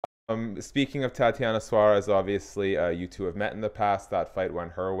Speaking of Tatiana Suarez, obviously, you two have met in the past. That fight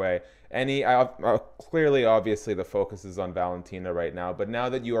went her way. Clearly, obviously, the focus is on Valentina right now. But now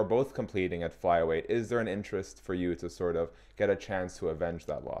that you are both competing at flyweight, is there an interest for you to sort of get a chance to avenge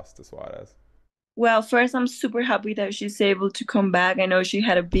that loss to Suarez? Well, first, I'm super happy that she's able to come back. I know she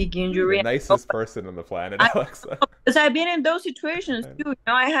had a big You're the injury. nicest person on the planet, I Alexa. Because I've been in those situations I know. too.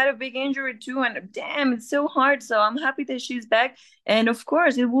 I had a big injury too, and damn, it's so hard. So I'm happy that she's back. And of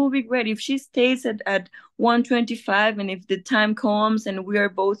course, it will be great if she stays at 125, and if the time comes and we are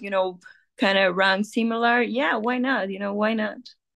both, kind of ranked similar. Yeah, why not? Why not?